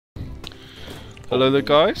Hello there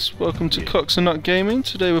guys, welcome to Cox and Nut Gaming.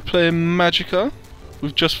 Today we're playing Magicka.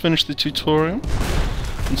 We've just finished the tutorial,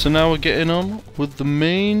 and so now we're getting on with the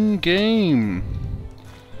main game.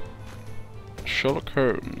 Sherlock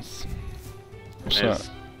Holmes. What's that?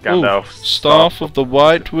 Gandalf. Ooh, Staff of the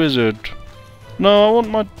White Wizard. No, I want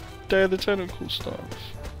my Day of the Tentacle staff.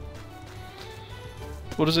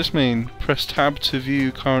 What does this mean? Press tab to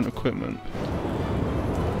view current equipment.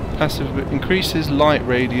 Passive increases light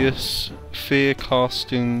radius, fear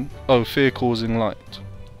causing light.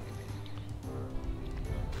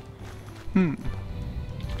 Oh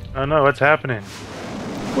no, what's happening?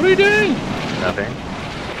 What are you doing? Nothing.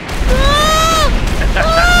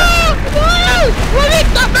 What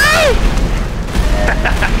is that now?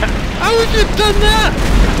 How have you done that?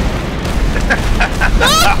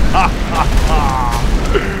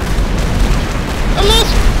 I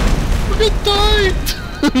lost. I died.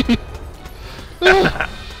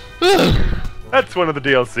 That's one of the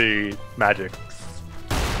DLC magics.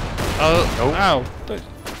 Oh, ow! Don't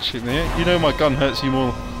shoot me. You know my gun hurts you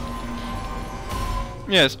more.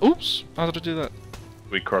 Yes. Oops. How did I do that?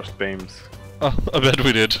 We crossed beams. Oh, I bet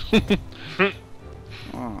we did.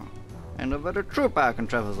 Oh, and a better trooper can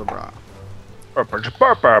travel the bra.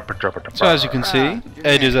 So as you can see,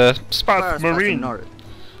 Ed is a Spark Marine,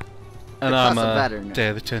 and I'm a Day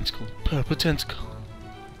of the Tentacle, Purple Tentacle.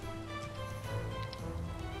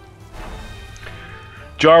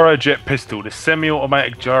 Gyro jet pistol. The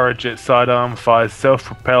semi-automatic gyro jet sidearm fires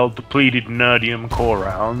self-propelled depleted nerdium core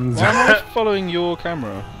rounds. Why am I following your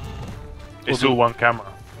camera? It's all one camera.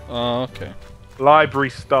 Oh, okay.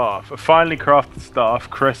 Library staff. A finely crafted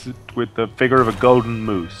staff crested with the figure of a golden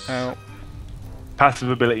moose. Ow.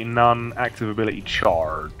 Passive ability none, active ability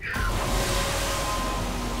charge.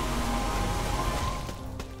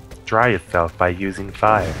 Dry yourself by using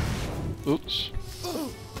fire. Oops.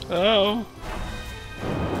 Oh.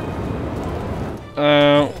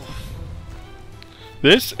 Oh.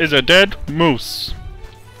 This is a dead moose.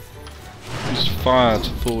 He's fired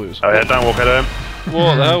forward. Oh yeah, don't walk at him.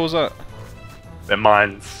 What the hell was that? They're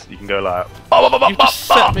mines. You can go like. You just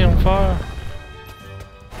set me on fire.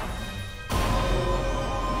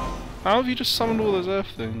 How have you just summoned all those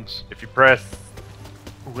earth things? If you press.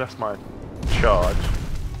 Oh, that's my charge.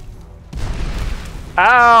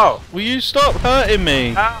 Ow! Will you stop hurting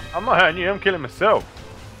me? Ow! I'm not hurting you. I'm killing myself.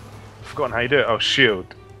 I've forgotten how you do it. Oh,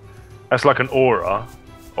 shield. That's like an aura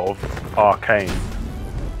of arcane.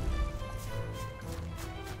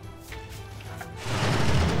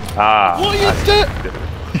 Ah. What are you doing?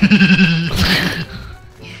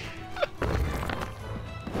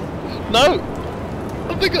 No!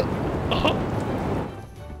 I think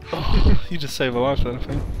oh, you just saved my life then, I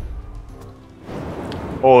think.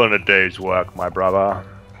 All in a day's work, my brother.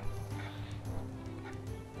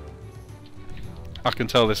 I can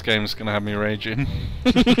tell this game's gonna have me raging.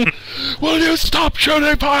 Will you stop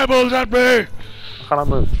shooting fireballs at me? Can I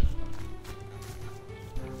move?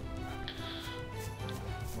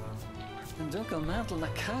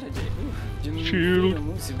 Shield.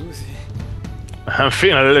 I'm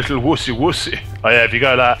feeling a little wussy wussy. Oh yeah, if you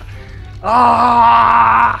go like.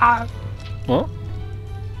 Ah! What?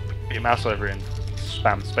 Put your mouse over and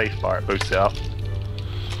spam spacebar, it boosts it up.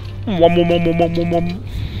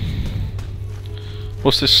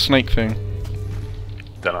 What's this snake thing?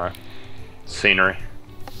 Dunno. Scenery.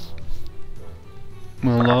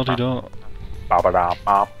 Well, la-di-da. Oh,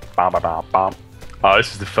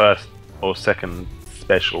 this is the first or second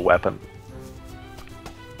special weapon.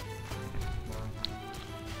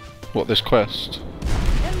 What, this quest?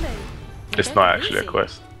 It's not actually a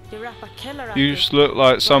quest. You just look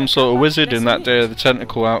like some sort of wizard in that Day of the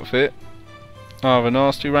Tentacle outfit. I have a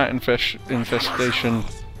nasty rat infestation.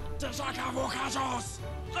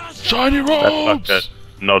 Shiny robes! That's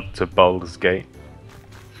like a nod to Baldur's Gate.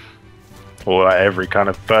 Or like every kind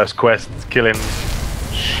of first quest killing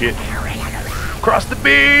shit. Cross the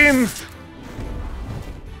beams!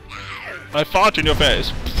 I fart in your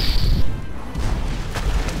face.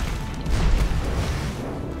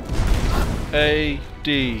 A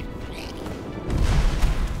D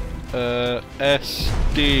S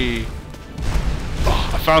D. Oh,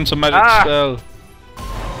 I found some magic spell.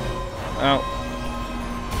 Ow.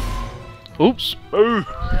 Oops. Ooh.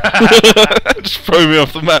 Just throw me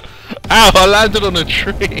off the map. Ow, I landed on a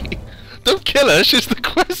tree. Don't kill her, she's the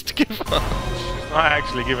quest giver. She's not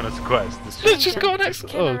actually giving us a quest. Let's just go next.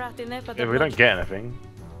 Oh. Yeah, we don't get anything.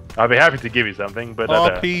 I'd be happy to give you something, but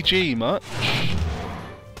RPG much?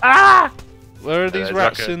 Ah! Where are these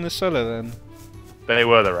rats like in the cellar then? They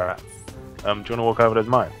were the rats. Do you want to walk over those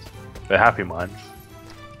mines? They're happy mines.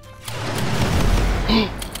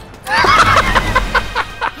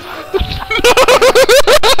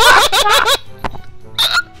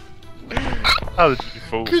 How did you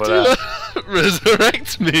fall Could for you that?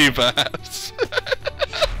 resurrect me, perhaps?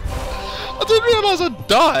 I didn't realise I'd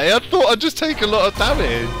die. I thought I'd just take a lot of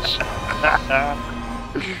damage.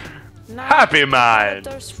 Happy mind!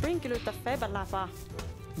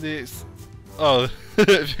 It's... Oh,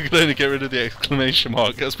 if you could only get rid of the exclamation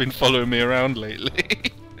mark, that's been following me around lately.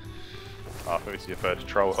 I thought it was your first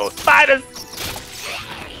troll. Oh, spiders!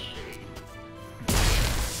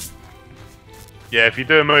 Yeah, if you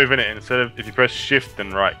do a move in it, instead of if you press shift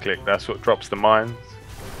and right click, that's what drops the mines.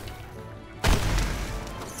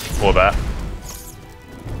 Or that.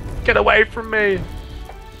 Get away from me!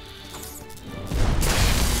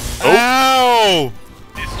 Ow!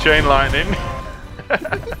 It's chain lightning.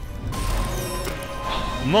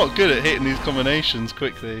 I'm not good at hitting these combinations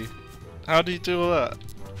quickly. How do you do all that?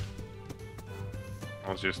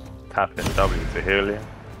 I was just tapping W to heal you.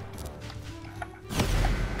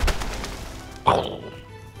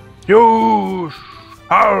 You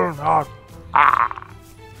shall not. Ah.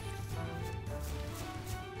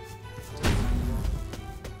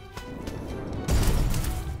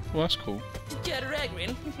 Well, that's cool.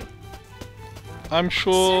 I'm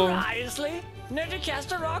sure. Seriously? Never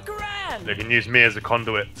cast a rock around. They can use me as a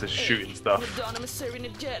conduit to shooting stuff.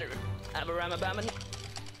 Abaranabana.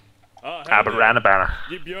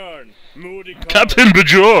 Captain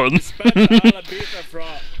Bjorn!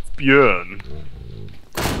 Björn.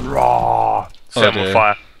 Raw. Set Oh, him on dear.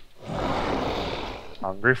 fire.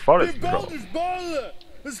 Hungry forest troll.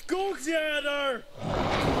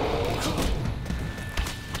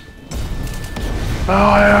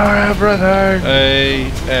 Fire everything!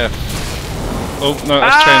 AF. Oh, no,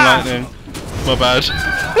 that's chain lightning. My bad.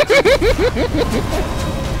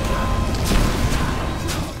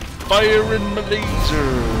 Fire in my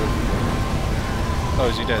laser! Oh,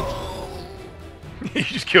 is he dead? You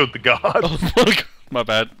just killed the guard. Oh my god, my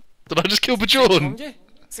bad. Did I just kill Bjorn? Yeah,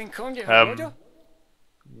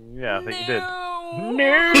 I think you did.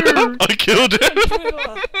 No! I killed him!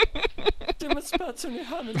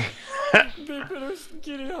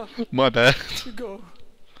 My bad.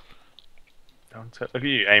 Look at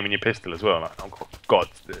you aiming your pistol as well. Like, oh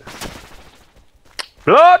God's this.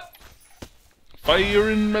 Blood! Fire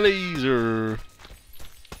in my laser!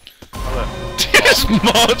 Oh, Just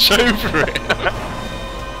march over it!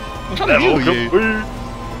 I'm trying to heal you.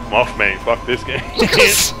 I'm off, mate. Fuck this game. Look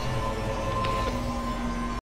at